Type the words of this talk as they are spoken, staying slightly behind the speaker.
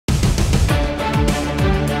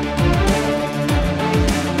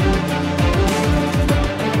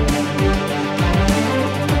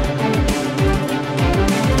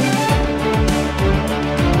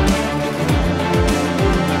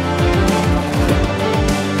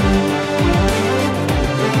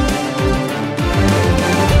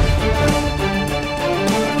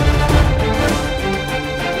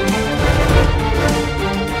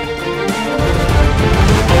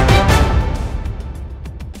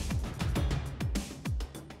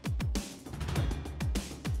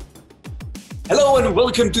Hello and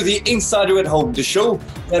welcome to the Insider at Home, the show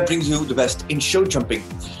that brings you the best in show jumping.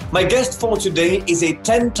 My guest for today is a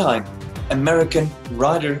 10-time American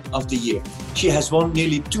Rider of the Year. She has won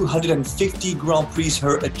nearly 250 Grand Prix.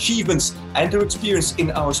 Her achievements and her experience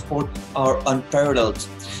in our sport are unparalleled.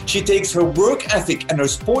 She takes her work ethic and her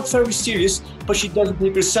sport very serious, but she doesn't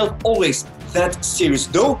take herself always that serious.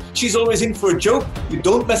 Though she's always in for a joke, you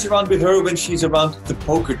don't mess around with her when she's around the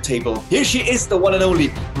poker table. Here she is, the one and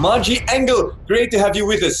only Margie Engle. Great to have you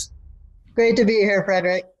with us. Great to be here,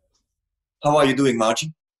 Frederick. How are you doing,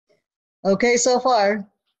 Margie? Okay, so far.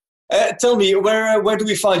 Tell me, where do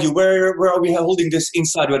we find you? Where are we holding this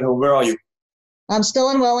Insider at Home? Where are you? I'm still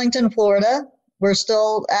in Wellington, Florida. We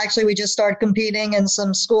just started competing in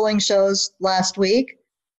some schooling shows last week,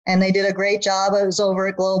 and they did a great job. I was over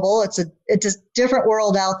at Global. It's a different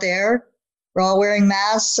world out there. We're all wearing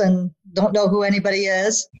masks and don't know who anybody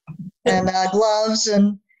is, and gloves,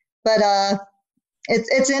 but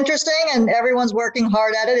it's interesting, and everyone's working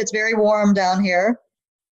hard at it. It's very warm down here.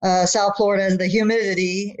 South Florida, and the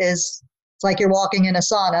humidity it's like you're walking in a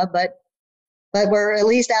sauna, but we're at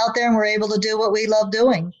least out there and we're able to do what we love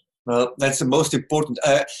doing. Well, that's the most important.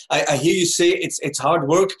 I hear you say it's hard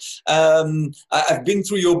work. I've been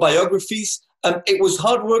through your biographies. It was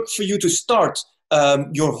hard work for you to start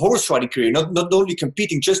your horse riding career, not only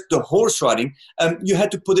competing, just the horse riding. You had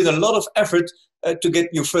to put in a lot of effort to get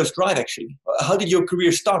your first ride, actually. How did your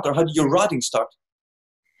career start, or how did your riding start?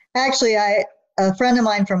 Actually, a friend of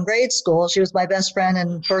mine from grade school, she was my best friend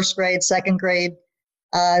in first grade, second grade,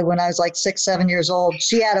 when I was like 6, 7 years old.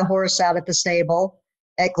 She had a horse out at the stable.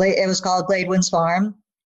 It was called Gladewin's Farm.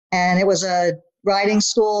 And it was a riding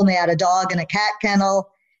school, and they had a dog and a cat kennel.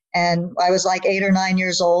 And I was like 8 or 9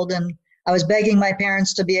 years old, and I was begging my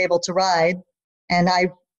parents to be able to ride. And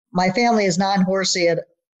my family is non-horsey.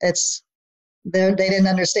 They didn't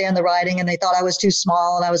understand the riding, and they thought I was too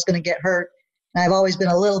small and I was going to get hurt. And I've always been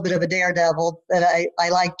a little bit of a daredevil, that I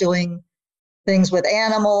like doing things with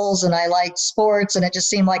animals, and I liked sports, and it just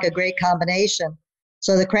seemed like a great combination.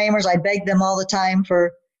 So the Kramers, I begged them all the time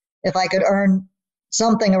for if I could earn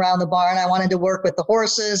something around the barn. I wanted to work with the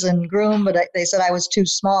horses and groom, but they said I was too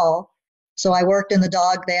small. So I worked in they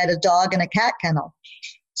had a dog and a cat kennel.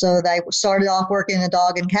 So I started off working in a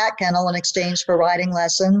dog and cat kennel in exchange for riding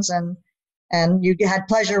lessons, and you had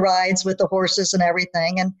pleasure rides with the horses and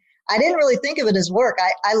everything. And I didn't really think of it as work.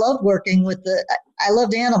 I loved working I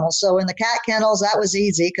loved animals. So in the cat kennels, that was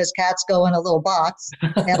easy because cats go in a little box.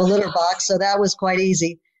 They have a litter box, so that was quite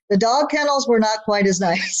easy. The dog kennels were not quite as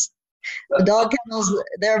nice. The dog kennels,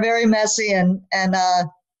 they're very messy, and that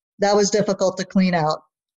was difficult to clean out.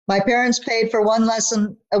 My parents paid for one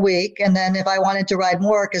lesson a week, and then if I wanted to ride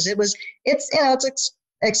more, because it's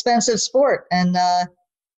expensive sport, and I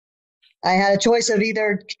had a choice of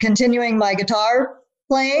either continuing my guitar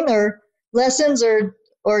playing or lessons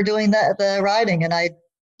or doing the riding, and I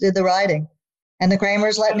did the riding. And the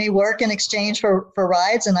Kramers let me work in exchange for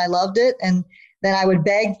rides, and I loved it. And then I would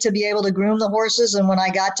beg to be able to groom the horses, and when I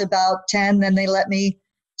got to about 10, then they let me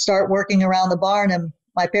start working around the barn. And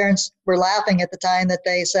my parents were laughing at the time that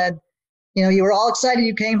they said, you were all excited.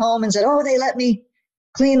 You came home and said, oh, they let me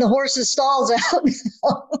clean the horses' stalls out.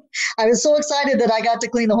 I was so excited that I got to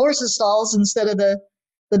clean the horses' stalls instead of the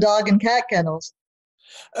dog and cat kennels.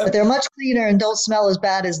 But they're much cleaner and don't smell as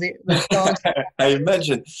bad as the dogs. I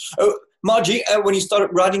imagine. Oh, Margie, when you started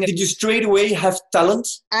riding, did you straight away have talent?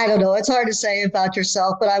 I don't know. It's hard to say about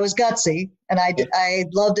yourself, but I was gutsy, and I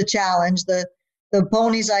loved a challenge. The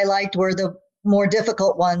ponies I liked were the more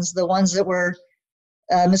difficult ones, the ones that were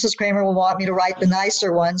Mrs. Kramer would want me to ride the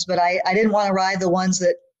nicer ones, but I didn't want to ride the ones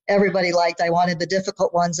that everybody liked. I wanted the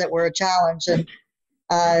difficult ones that were a challenge. And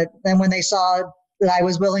then when they saw that I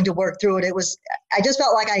was willing to work through it, I just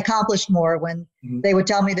felt like I accomplished more when they would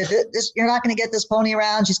tell me that you're not going to get this pony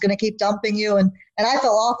around. She's going to keep dumping you. And I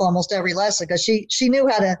fell off almost every lesson because she knew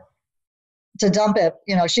how to dump it.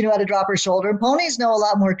 She knew how to drop her shoulder. And ponies know a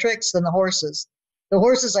lot more tricks than the horses. The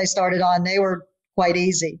horses I started on, they were quite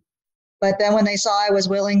easy. But then when they saw I was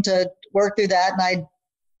willing to work through that,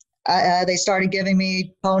 and they started giving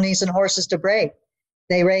me ponies and horses to break.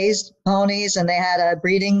 They raised ponies, and they had a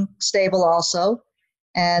breeding stable also,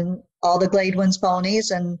 and all the Gladewin's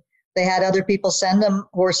ponies, and they had other people send them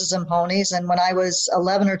horses and ponies. And when I was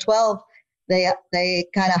 11 or 12, they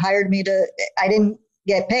kind of hired me I didn't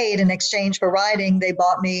get paid in exchange for riding. They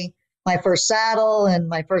bought me my first saddle and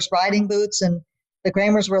my first riding boots, and the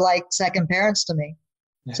Kramers were like second parents to me.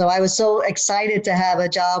 Yeah. So I was so excited to have a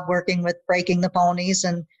job working with breaking the ponies,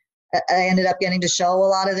 and I ended up getting to show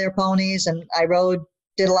a lot of their ponies, and I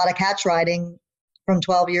did a lot of catch riding from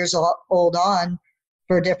 12 years old on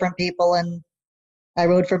for different people. And I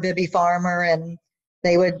rode for Bibby Farmer, and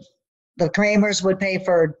the Kramers would pay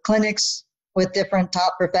for clinics with different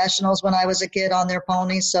top professionals when I was a kid on their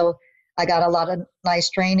ponies. So I got a lot of nice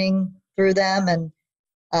training through them, and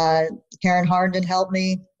Karen Harnden helped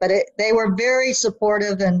me. But they were very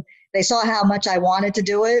supportive, and they saw how much I wanted to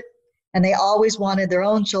do it, and they always wanted their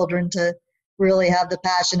own children to really have the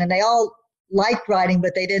passion. And they all liked riding,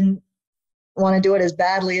 but they didn't want to do it as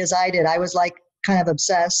badly as I did. I was like kind of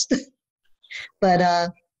obsessed, but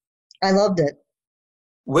I loved it.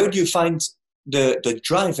 Where do you find the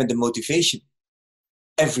drive and the motivation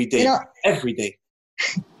every day? Every day.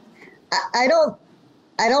 I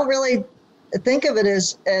don't really think of it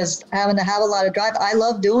as having to have a lot of drive. I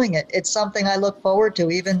love doing it. It's something I look forward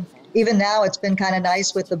to. Even now, it's been kind of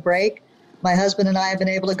nice with the break. My husband and I have been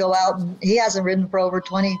able to go out, and he hasn't ridden for over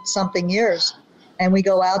 20-something years. And we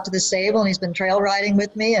go out to the stable, and he's been trail riding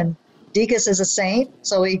with me. And Deacus is a saint,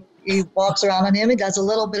 so he walks around on him. He does a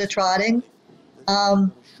little bit of trotting.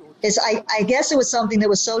 I guess it was something that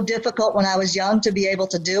was so difficult when I was young to be able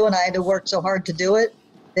to do, and I had to work so hard to do it,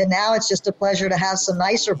 that now it's just a pleasure to have some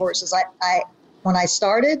nicer horses. When I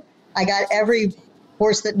started, I got every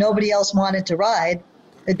horse that nobody else wanted to ride.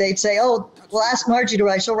 They'd say, "Oh, well, ask Margie to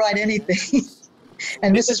ride. She'll ride anything."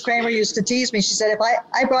 And Mrs. Kramer used to tease me. She said, "If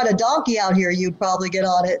I brought a donkey out here, you'd probably get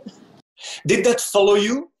on it." Did that follow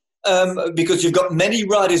you? Because you've got many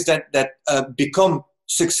riders that become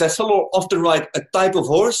successful or often ride a type of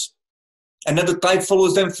horse, another type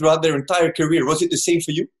follows them throughout their entire career. Was it the same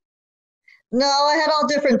for you? No, I had all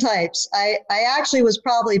different types. I actually was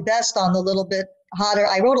probably best on the little bit hotter.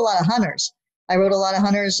 I rode a lot of hunters.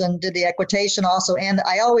 And did the equitation also. And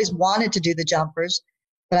I always wanted to do the jumpers,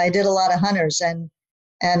 but I did a lot of hunters and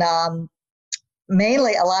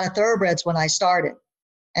mainly a lot of thoroughbreds when I started.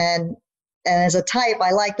 And as a type,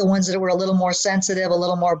 I like the ones that were a little more sensitive, a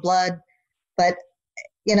little more blood. But,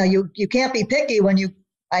 you can't be picky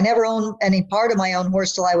I never owned any part of my own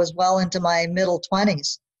horse till I was well into my middle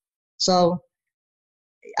 20s. So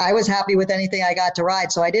I was happy with anything I got to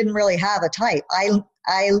ride. So I didn't really have a type. I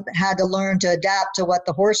had to learn to adapt to what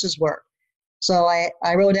the horses were. So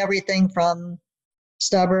I rode everything from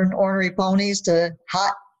stubborn, ornery ponies to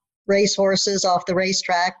hot race horses off the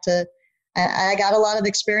racetrack I got a lot of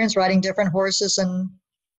experience riding different horses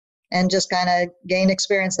and just kind of gained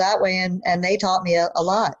experience that way. And they taught me a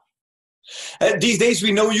lot. These days,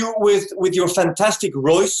 we know you with your fantastic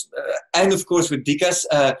Royce, and of course with Deacus,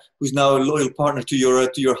 who's now a loyal partner to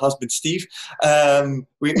your husband Steve.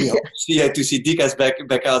 We hope to see Deacus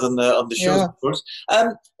back out on the shows, of course.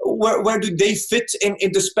 Where do they fit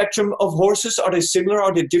in the spectrum of horses? Are they similar?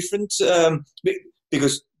 Are they different?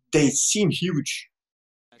 Because they seem huge.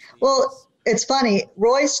 Well, it's funny.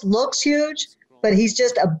 Royce looks huge, but he's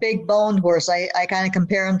just a big boned horse. I kind of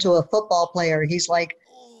compare him to a football player. He's like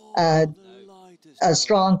a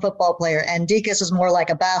strong football player, and Deacus is more like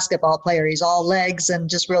a basketball player. He's all legs and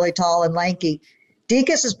just really tall and lanky.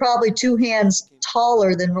 Deacus is probably 2 hands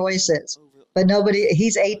taller than Royce is, but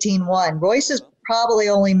he's 18'1". Royce is probably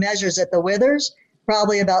only measures at the withers,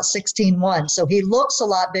 probably about 16'1". So he looks a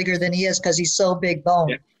lot bigger than he is because he's so big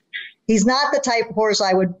boned. Yeah. He's not the type of horse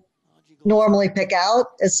I would normally pick out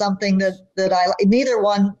as something that neither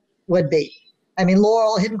one would be. I mean,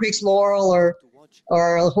 Hidden Creek's Laurel or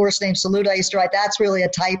a horse named Salute I used to ride, that's really a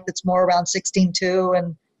type that's more around 16'2"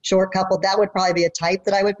 and short coupled. That would probably be a type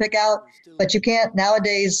that I would pick out. But you can't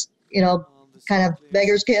nowadays, kind of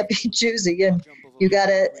beggars can't be choosy. And you got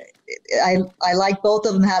to, I like both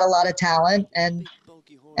of them had a lot of talent and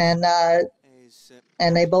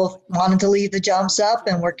they both wanted to leave the jumps up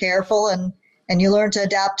and were careful and you learn to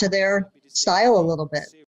adapt to their style a little bit.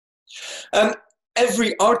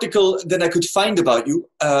 Every article that I could find about you,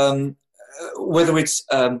 whether it's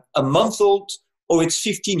a month old or it's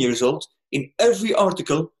 15 years old, in every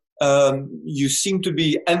article, you seem to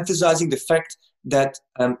be emphasizing the fact that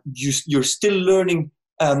you're still learning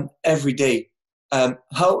every day.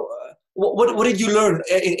 What did you learn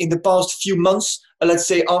in the past few months? Let's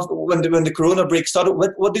say after when the Corona break started,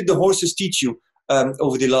 what did the horses teach you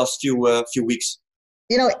over the last few weeks?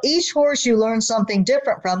 Each horse you learn something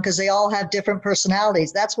different from because they all have different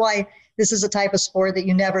personalities. That's why this is a type of sport that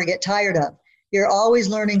you never get tired of. You're always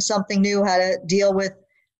learning something new, how to deal with.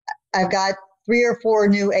 I've got 3 or 4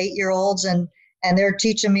 new 8-year-olds and they're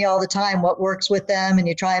teaching me all the time what works with them, and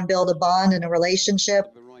you try and build a bond and a relationship.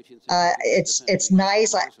 It's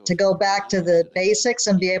nice to go back to the basics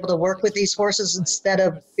and be able to work with these horses instead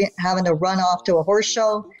of having to run off to a horse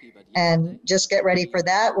show and just get ready for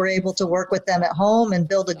that. We're able to work with them at home and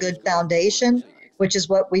build a good foundation, which is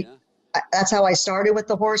what that's how I started with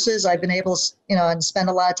the horses. I've been able to, and spend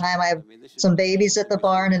a lot of time. I have some babies at the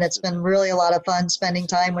barn, and it's been really a lot of fun spending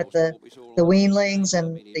time with the weanlings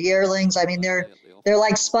and the yearlings. I mean, they're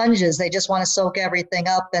like sponges. They just want to soak everything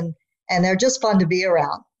up, and they're just fun to be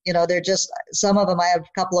around. They're just, some of them, I have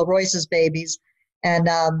a couple of Royce's babies, and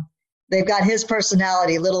they've got his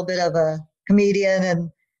personality, a little bit of a comedian,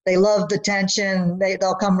 and they love the tension.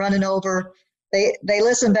 They'll come running over. They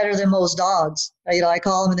listen better than most dogs. I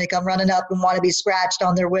call them and they come running up and want to be scratched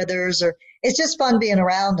on their withers, or it's just fun being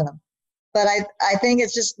around them. But I think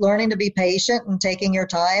it's just learning to be patient and taking your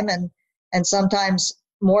time, and sometimes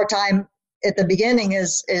more time at the beginning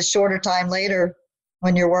is shorter time later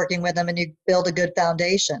when you're working with them and you build a good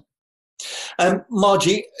foundation.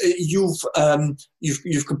 Margie, you've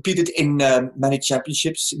competed in many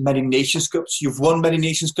championships, many Nations Cups. You've won many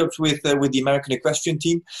Nations Cups with the American equestrian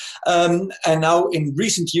team, and now in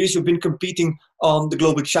recent years you've been competing on the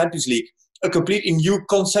Global Champions League. A completely new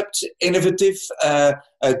concept, innovative,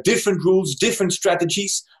 different rules, different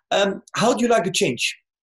strategies. How do you like the change?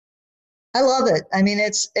 I love it. I mean,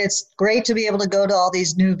 it's great to be able to go to all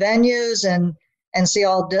these new venues and see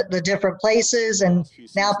all the different places. And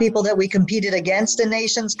now people that we competed against in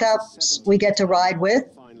Nations Cups, we get to ride with.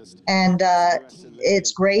 And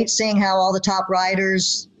it's great seeing how all the top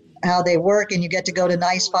riders, how they work, and you get to go to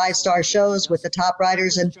nice 5-star shows with the top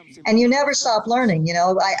riders. And you never stop learning.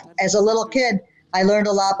 As a little kid, I learned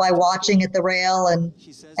a lot by watching at the rail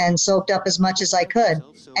and soaked up as much as I could.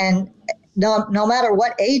 And no matter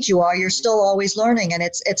what age you are, you're still always learning. And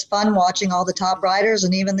it's fun watching all the top riders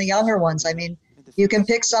and even the younger ones. I mean, you can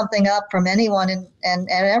pick something up from anyone and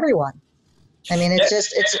everyone. I mean,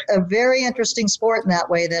 it's a very interesting sport in that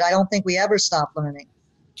way that I don't think we ever stop learning.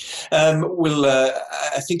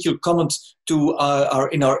 I think you'll comment to our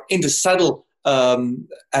in the saddle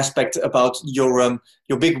aspect about your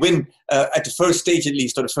big win at the first stage, at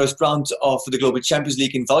least, or the first round of the Global Champions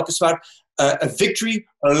League in Valkenswaard, a victory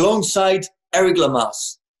alongside Eric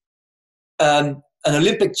Lamaze, an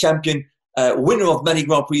Olympic champion, winner of many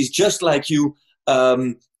Grand Prix, just like you.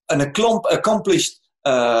 An accomplished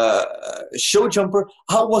show jumper.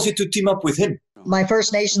 How was it to team up with him? My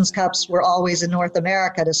first Nations Cups were always in North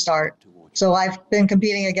America to start. So I've been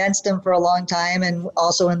competing against him for a long time, and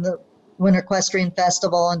also in the Winter Equestrian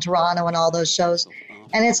Festival in Toronto and all those shows.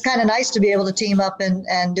 And it's kind of nice to be able to team up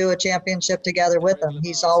and do a championship together with him.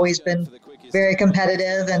 He's always been very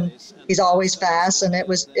competitive and he's always fast, and it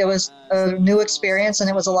was a new experience and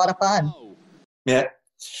it was a lot of fun. Yeah.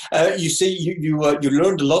 You say you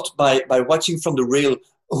learned a lot by watching from the rail.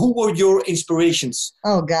 Who were your inspirations?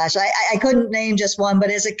 Oh gosh, I couldn't name just one,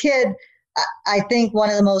 but as a kid, I think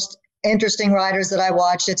one of the most interesting riders that I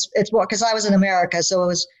watched, it's because I was in America, so it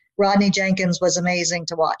was Rodney Jenkins was amazing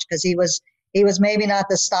to watch, because he was maybe not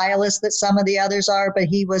the stylist that some of the others are, but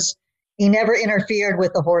he never interfered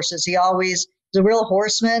with the horses. He always was a real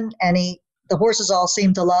horseman, and the horses all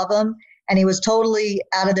seemed to love him, and he was totally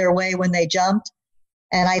out of their way when they jumped.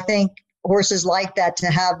 And I think horses like that, to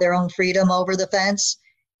have their own freedom over the fence.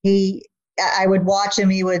 I would watch him.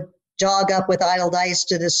 He would jog up with idle dice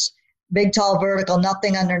to this big, tall vertical,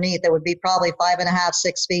 nothing underneath. That would be probably 5.5,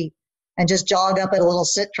 6 feet, and just jog up at a little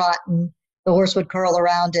sit trot, and the horse would curl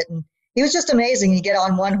around it. And he was just amazing. You get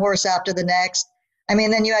on one horse after the next. I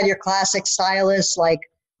mean, then you had your classic stylists like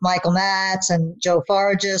Michael Matz and Joe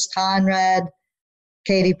Fargis, Conrad,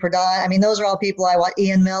 Katie Perdon. I mean, those are all people I watch.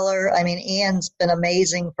 Ian Miller. I mean, Ian's been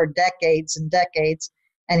amazing for decades and decades,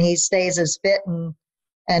 and he stays as fit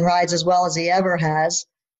and rides as well as he ever has.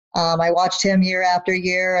 I watched him year after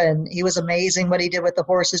year, and he was amazing what he did with the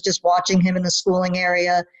horses, just watching him in the schooling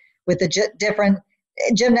area with the different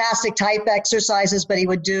gymnastic type exercises, but he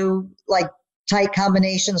would do like tight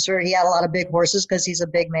combinations where he had a lot of big horses because he's a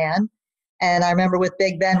big man. And I remember with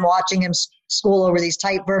Big Ben watching him school over these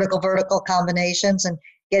tight vertical combinations and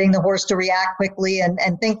getting the horse to react quickly and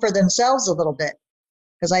think for themselves a little bit.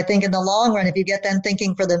 Because I think in the long run, if you get them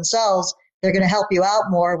thinking for themselves, they're going to help you out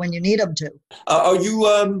more when you need them to. Are you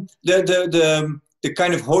the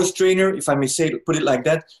kind of horse trainer, if I may put it like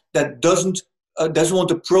that, that doesn't want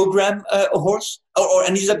to program a horse?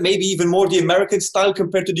 And is that maybe even more the American style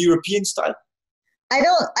compared to the European style?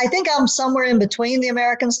 I think I'm somewhere in between the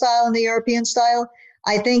American style and the European style.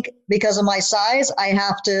 I think because of my size, I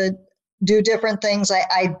have to do different things.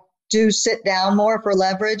 I do sit down more for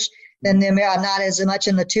leverage than I'm not as much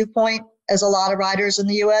in the 2-point as a lot of riders in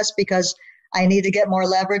the US, because I need to get more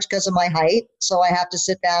leverage because of my height. So I have to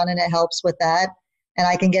sit down, and it helps with that. And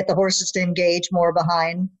I can get the horses to engage more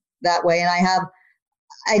behind that way. And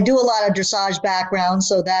I do a lot of dressage background,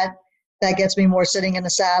 so that gets me more sitting in the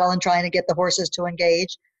saddle and trying to get the horses to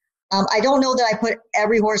engage. I don't know that I put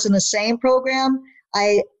every horse in the same program.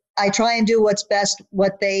 I try and do what's best,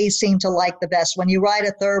 what they seem to like the best. When you ride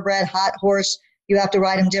a thoroughbred hot horse, you have to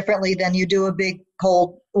ride them differently than you do a big,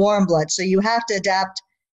 cold, warm blood. So you have to adapt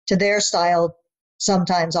to their style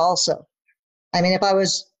sometimes also. I mean,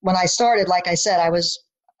 when I started, like I said, I was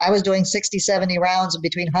doing 60, 70 rounds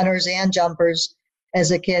between hunters and jumpers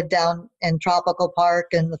as a kid down in Tropical Park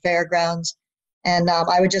and the fairgrounds. And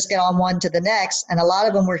I would just get on one to the next. And a lot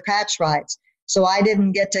of them were catch rides. So I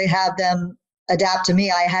didn't get to have them adapt to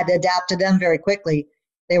me. I had to adapt to them very quickly.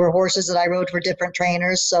 They were horses that I rode for different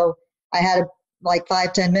trainers. So I had like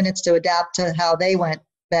 5-10 minutes to adapt to how they went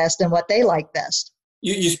best and what they liked best.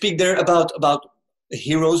 You speak there about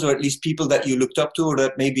heroes, or at least people that you looked up to or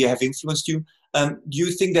that maybe have influenced you. Do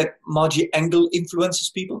you think that Margie Engle influences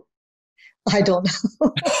people? I don't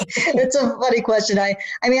know. It's a funny question. I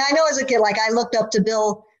mean, I know as a kid, like I looked up to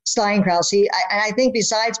Bill Steinkraus. And I think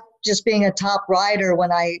besides just being a top rider,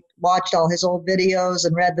 when I watched all his old videos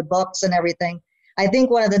and read the books and everything, I think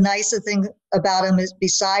one of the nicest things about him is,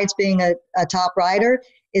 besides being a top rider,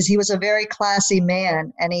 is he was a very classy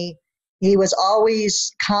man, and he was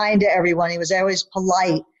always kind to everyone. He was always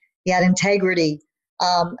polite. He had integrity.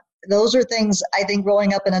 Those are things I think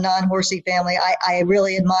growing up in a non-horsey family, I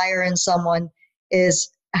really admire in someone,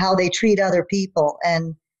 is how they treat other people.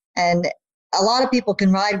 And a lot of people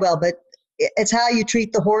can ride well, but it's how you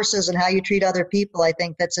treat the horses and how you treat other people. I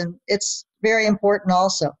think it's very important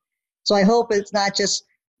also. So I hope it's not just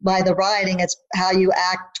by the riding, it's how you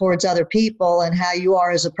act towards other people and how you are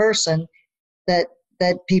as a person that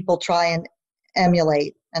people try and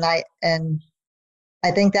emulate. And I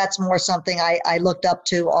think that's more something I looked up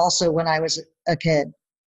to also when I was a kid,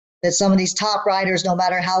 that some of these top riders, no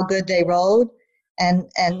matter how good they rode, and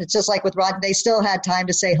it's just like with Rod, they still had time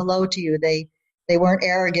to say hello to you. They weren't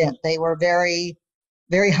arrogant. They were very,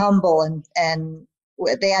 very humble, and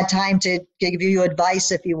they had time to give you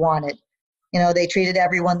advice if you wanted. You know, they treated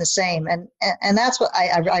everyone the same. And that's what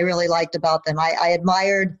I really liked about them. I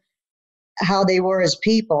admired how they were as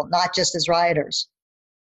people, not just as riders.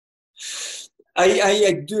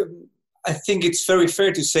 I do. I think it's very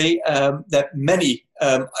fair to say that many,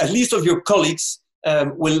 at least of your colleagues,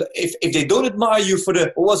 will, if they don't admire you for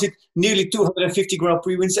was it nearly 250 Grand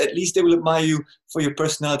Prix wins, at least they will admire you for your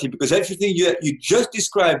personality, because everything you just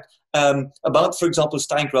described about, for example,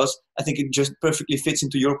 Steinkraus, I think it just perfectly fits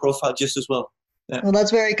into your profile just as well. Yeah. Well,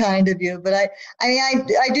 that's very kind of you. But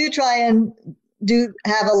I do try and do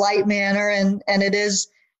have a light manner, and it is,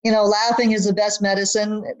 you know, laughing is the best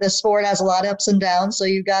medicine. The sport has a lot of ups and downs, so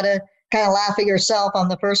you got to kind of laugh at yourself. I'm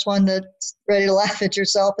the first one that's ready to laugh at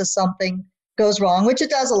yourself if something goes wrong, which it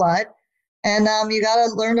does a lot. And you got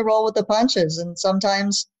to learn to roll with the punches. And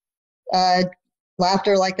sometimes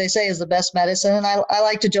laughter, like they say, is the best medicine. And I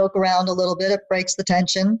like to joke around a little bit. It breaks the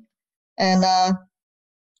tension. And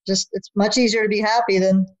just it's much easier to be happy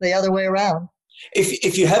than the other way around.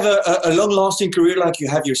 If you have a long-lasting career like you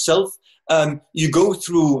have yourself, you go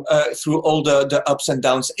through all the ups and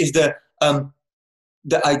downs. Is the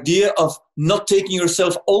idea of not taking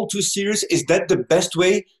yourself all too serious, is that the best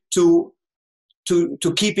way to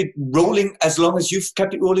keep it rolling as long as you've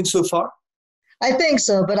kept it rolling so far? I think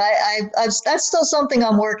so, but that's still something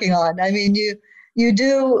I'm working on. I mean, you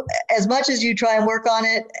do as much as you try and work on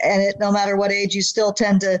it, and no matter what age, you still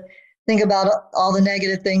tend to think about all the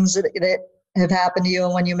negative things that have happened to you,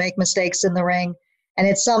 and when you make mistakes in the ring. And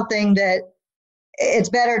it's something that it's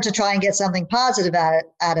better to try and get something positive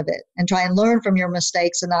out of it and try and learn from your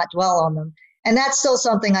mistakes and not dwell on them. And that's still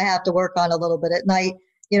something I have to work on a little bit at night.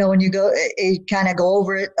 You know, when you kind of go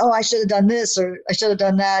over it, oh, I should have done this or I should have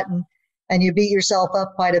done that. And you beat yourself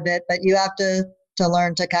up quite a bit, but you have to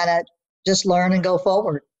learn to kind of just learn and go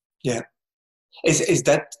forward. Yeah. Is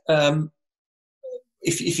that,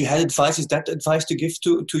 if you had advice, is that advice to give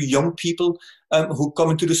to young people who come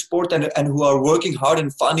into the sport and who are working hard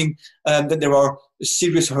and finding that there are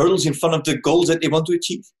serious hurdles in front of the goals that they want to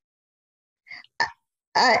achieve?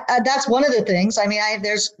 That's one of the things. I mean,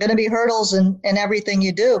 there's going to be hurdles in everything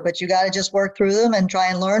you do, but you got to just work through them and try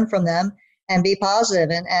and learn from them and be positive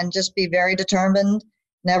and just be very determined,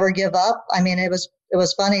 never give up. I mean, it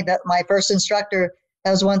was funny that my first instructor,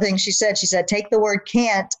 that was one thing she said. She said, take the word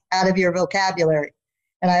can't out of your vocabulary.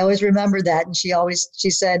 And I always remember that. And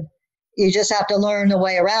she said, you just have to learn a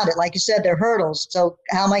way around it. Like you said, they're hurdles. So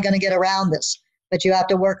how am I going to get around this? But you have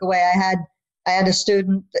to work away. I had a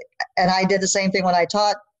student, and I did the same thing when I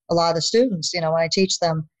taught a lot of students. You know, when I teach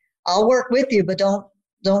them, I'll work with you, but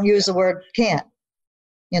don't use the word can't.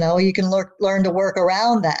 You know, you can learn to work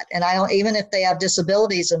around that. And even if they have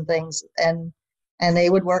disabilities and things, and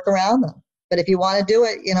they would work around them. But if you want to do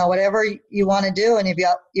it, whatever you want to do, and if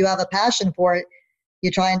you have a passion for it,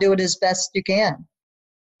 you try and do it as best you can.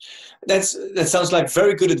 That sounds like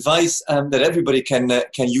very good advice that everybody can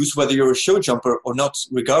use, whether you're a show jumper or not,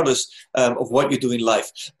 regardless of what you do in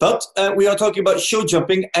life. But we are talking about show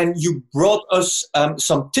jumping, and you brought us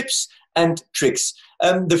some tips and tricks.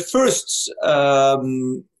 The first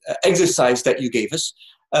exercise that you gave us,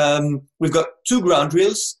 we've got 2 ground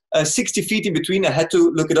reels, 60 feet in between. I had to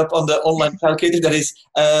look it up on the online calculator. That is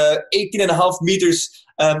 18.5 meters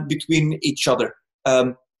between each other.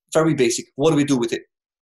 Very basic. What do we do with it?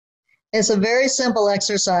 It's a very simple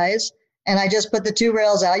exercise, and I just put the 2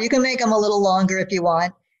 rails out. You can make them a little longer if you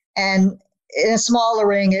want, and in a smaller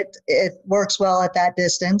ring, it works well at that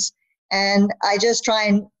distance. And I just try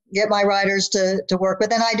and get my riders to work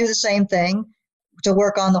with, and I do the same thing to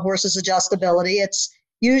work on the horse's adjustability.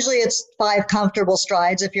 Usually it's 5 comfortable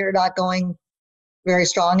strides if you're not going very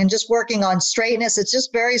strong, and just working on straightness. It's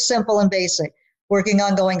just very simple and basic. Working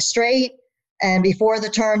on going straight, and before the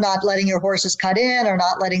turn, not letting your horses cut in or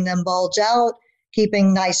not letting them bulge out,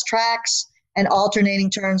 keeping nice tracks, and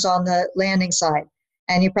alternating turns on the landing side.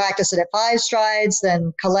 And you practice it at 5 strides,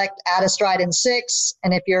 then add a stride in 6.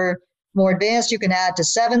 And if you're more advanced, you can add to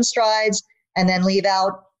 7 strides, and then leave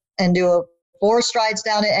out and do 4 strides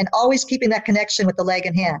down it, and always keeping that connection with the leg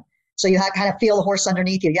and hand. So you kind of feel the horse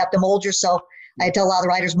underneath you. You have to mold yourself. I tell a lot of the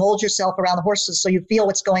riders, mold yourself around the horses so you feel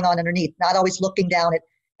what's going on underneath, not always looking down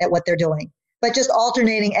at what they're doing. But just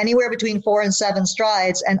alternating anywhere between 4 and 7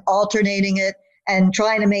 strides, and alternating it and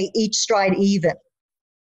trying to make each stride even.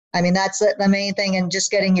 I mean, that's the main thing, and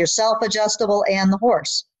just getting yourself adjustable and the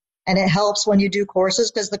horse. And it helps when you do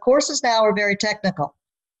courses, because the courses now are very technical.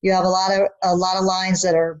 You have a lot of lines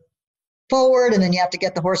that are forward, and then you have to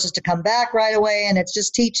get the horses to come back right away. And it's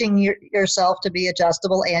just teaching yourself to be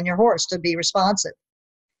adjustable and your horse to be responsive.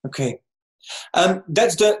 Okay.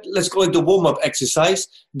 Let's call it the warm-up exercise.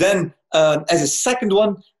 Then as a second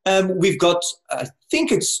one, we've got, I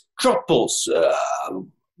think it's trot pulls.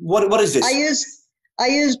 What is this? I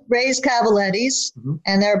use raised cavalettis,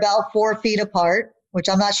 and they're about 4 feet apart, which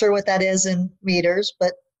I'm not sure what that is in meters,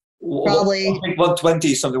 but probably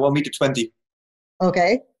 120 something, 1 meter 20.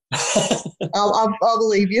 Okay. I'll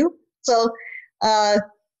believe you. So,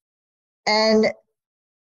 and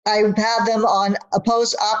I have them on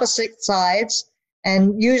opposite sides,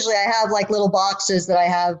 and usually I have like little boxes that I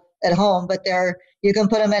have at home, but you can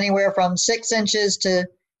put them anywhere from 6 inches to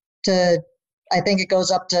I think it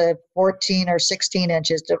goes up to 14 or 16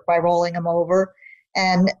 inches by rolling them over,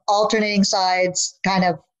 and alternating sides kind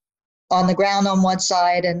of on the ground on one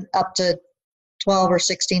side and up to 12 or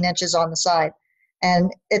 16 inches on the side.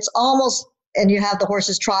 And and you have the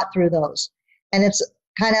horses trot through those. And it's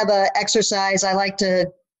kind of an exercise. I like to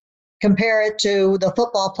compare it to the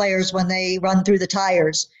football players when they run through the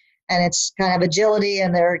tires. And it's kind of agility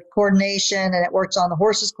and their coordination, and it works on the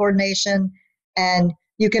horse's coordination. And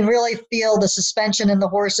you can really feel the suspension in the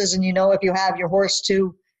horses, and if you have your horse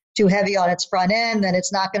too heavy on its front end, then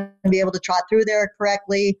it's not going to be able to trot through there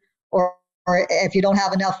correctly. Or if you don't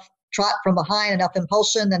have enough trot from behind, enough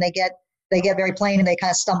impulsion, then they get very plain and they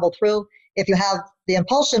kind of stumble through. If you have the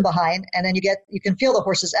impulsion behind, and then you can feel the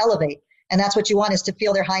horses elevate, and that's what you want, is to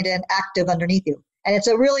feel their hind end active underneath you. And it's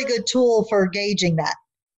a really good tool for gauging that.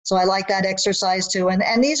 So I like that exercise too.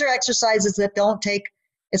 And these are exercises that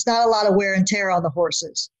it's not a lot of wear and tear on the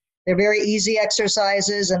horses. They're very easy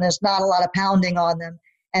exercises, and there's not a lot of pounding on them.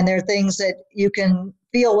 And they're things that you can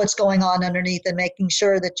feel what's going on underneath, and making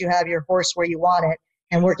sure that you have your horse where you want it,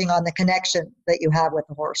 and working on the connection that you have with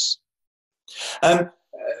the horse.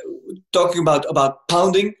 Talking about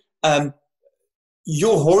pounding,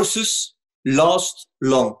 your horses last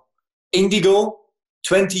long. Indigo,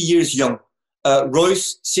 20 years young.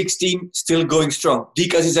 Royce, 16, still going strong.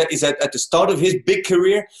 Dikas is at the start of his big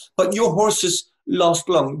career, but your horses last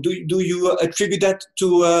long. Do you attribute that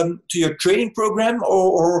to your training program,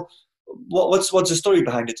 or what's the story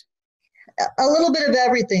behind it? A little bit of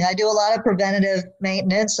everything. I do a lot of preventative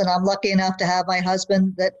maintenance, and I'm lucky enough to have my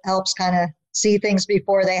husband that helps kind of see things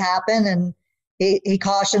before they happen. And he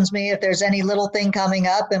cautions me if there's any little thing coming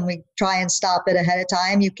up, and we try and stop it ahead of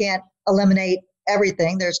time. You can't eliminate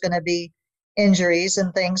everything. There's going to be injuries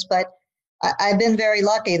and things, but I've been very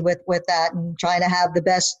lucky with that, and trying to have the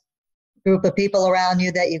best group of people around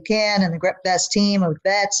you that you can, and the best team of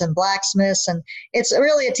vets and blacksmiths. And it's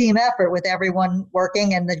really a team effort with everyone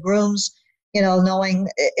working, and the grooms, knowing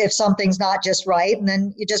if something's not just right, and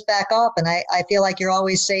then you just back off. And I feel like you're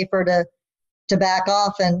always safer to back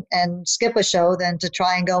off and skip a show than to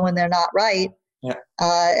try and go when they're not right. Yeah.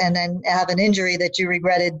 And then have an injury that you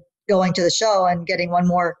regretted going to the show and getting one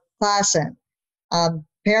more class in.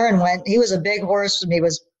 Perrin went. He was a big horse, and he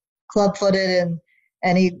was club-footed,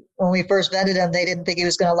 and he, when we first vetted him, they didn't think he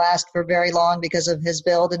was going to last for very long because of his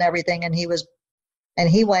build and everything. And he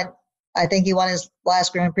went. I think he won his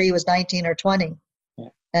last Grand Prix. He was 19 or 20, Yeah.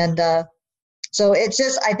 and so it's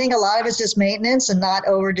just, I think a lot of it's just maintenance and not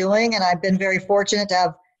overdoing. And I've been very fortunate to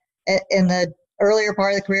have, in the earlier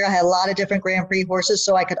part of the career, I had a lot of different Grand Prix horses,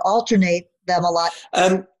 so I could alternate them a lot.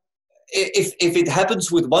 If it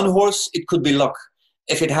happens with one horse, it could be luck.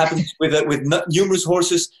 If it happens with numerous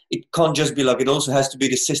horses, it can't just be luck. It also has to be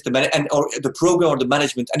the system and or the program or the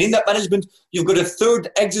management. And in that management, you've got a third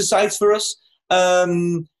exercise for us.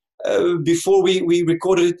 Before we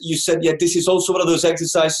recorded it, you said, yeah, this is also one of those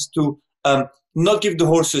exercises to not give the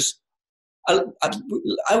horses. I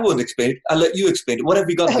won't explain it. I'll let you explain it. What have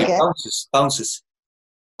we got here? Okay. Bounces.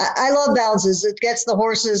 I love bounces. It gets the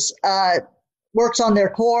horses, works on their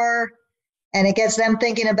core, and it gets them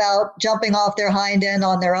thinking about jumping off their hind end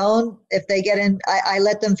on their own. If they get in, I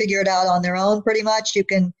let them figure it out on their own pretty much. You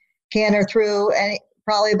can canter through, and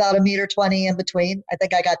probably about 1.20 meters in between. I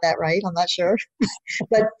think I got that right. I'm not sure,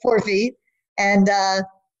 but 4 feet. And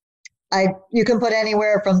you can put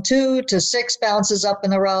anywhere from 2 to 6 bounces up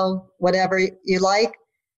in a row, whatever you like.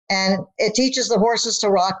 And it teaches the horses to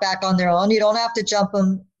rock back on their own. You don't have to jump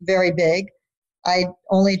them very big. I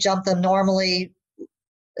only jump them normally.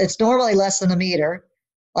 It's normally less than 1 meter.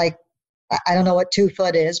 Like, I don't know what 2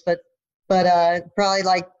 foot is, but probably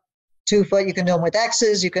like 2 foot. You can do them with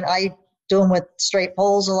X's. I do them with straight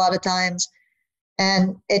poles a lot of times.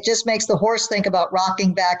 And it just makes the horse think about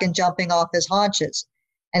rocking back and jumping off his haunches.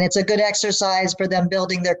 And it's a good exercise for them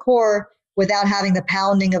building their core without having the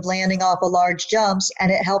pounding of landing off of large jumps. And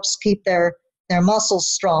it helps keep their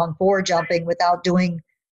muscles strong for jumping without doing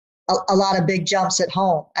a lot of big jumps at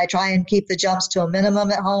home. I try and keep the jumps to a minimum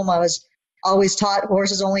at home. I was always taught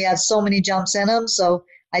horses only have so many jumps in them. So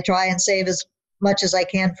I try and save as much as I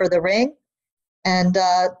can for the ring. And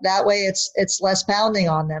that way it's less pounding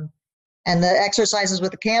on them. And the exercises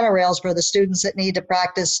with the canter rails for the students that need to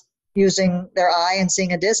practice using their eye and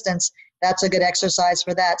seeing a distance, that's a good exercise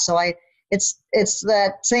for that. So it's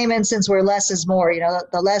that same instance where less is more. You know,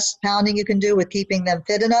 the less pounding you can do with keeping them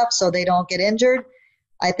fit enough so they don't get injured,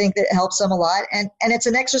 I think that helps them a lot. And it's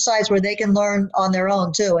an exercise where they can learn on their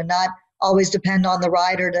own too, and not always depend on the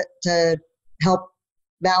rider to help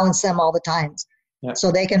balance them all the times. Yeah.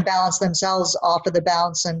 So they can balance themselves off of the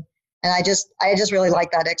bounce. And I just really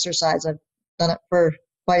like that exercise. I've done it for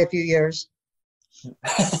quite a few years.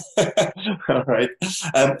 All right.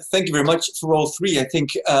 Thank you very much for all three. I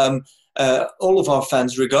think all of our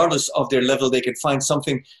fans, regardless of their level, they can find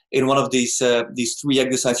something in one of these 3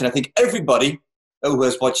 exercises. And I think everybody who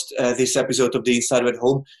has watched this episode of The Insider at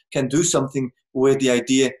Home can do something with the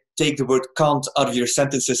idea. Take the word can't out of your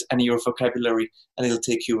sentences and your vocabulary, and it'll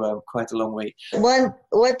take you quite a long way. One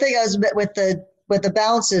thing I was with the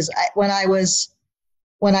bounces, when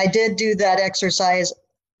I did do that exercise,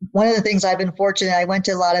 one of the things I've been fortunate, I went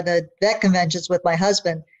to a lot of the vet conventions with my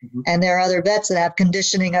husband, and there are other vets that have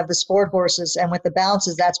conditioning of the sport horses. And with the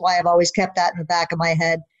bounces, that's why I've always kept that in the back of my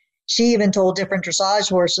head. She even told different dressage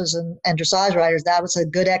horses and dressage riders that was a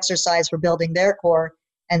good exercise for building their core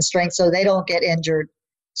and strength so they don't get injured.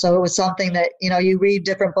 So it was something that, you read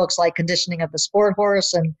different books like Conditioning of the Sport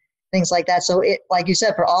Horse and things like that. So it, like you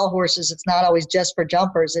said, for all horses, it's not always just for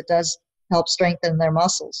jumpers. It does help strengthen their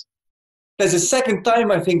muscles. There's a second time,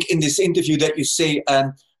 I think, in this interview that you say,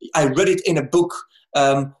 I read it in a book,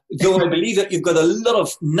 though I believe that you've got a lot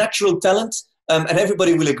of natural talent, and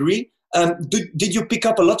everybody will agree. Did you pick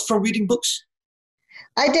up a lot from reading books?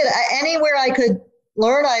 I did. Anywhere I could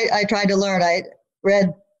learn, I tried to learn. I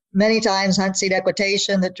read many times Hunt Seat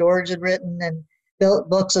Equitation that George had written, and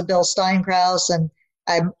books of Bill Steinkraus. And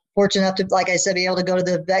I'm fortunate enough to, like I said, be able to go to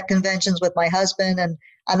the vet conventions with my husband. And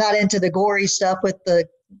I'm not into the gory stuff with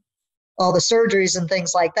all the surgeries and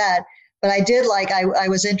things like that. But I did I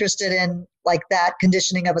was interested in like that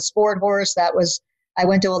conditioning of a sport horse. I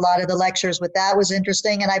went to a lot of the lectures with that was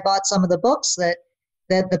interesting. And I bought some of the books that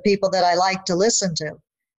the people that I like to listen to.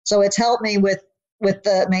 So it's helped me with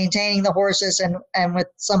the maintaining the horses and with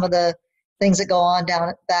some of the things that go on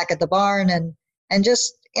down back at the barn. And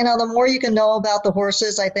just, the more you can know about the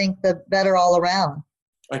horses, I think the better all around.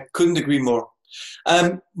 I couldn't agree more.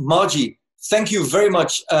 Margie, thank you very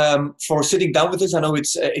much for sitting down with us. I know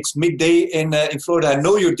it's midday in Florida. I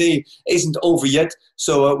know your day isn't over yet,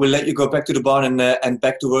 so we'll let you go back to the barn and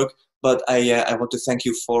back to work. But I want to thank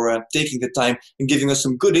you for taking the time and giving us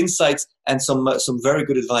some good insights and some very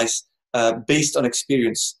good advice based on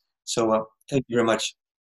experience. So thank you very much.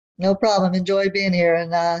 No problem. Enjoy being here.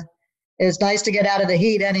 And It's nice to get out of the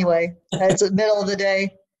heat anyway. It's the middle of the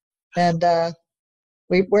day, and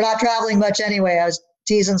we're not traveling much anyway. I was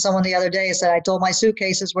teasing someone the other day. Said I told my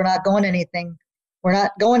suitcases we're not going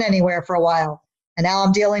anywhere for a while, and now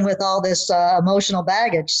I'm dealing with all this emotional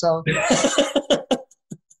baggage. So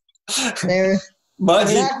we're not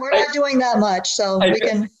doing that much, so we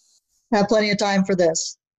can have plenty of time for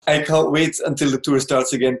this. I can't wait until the tour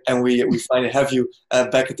starts again and we finally have you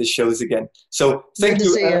back at the shows again. So thank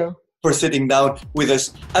you for sitting down with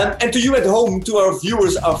us. And to you at home, to our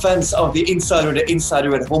viewers, our fans of The Insider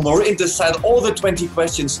at Home, or inside all the 20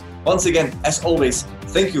 questions. Once again, as always,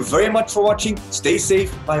 thank you very much for watching. Stay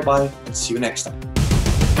safe, bye-bye, and see you next time.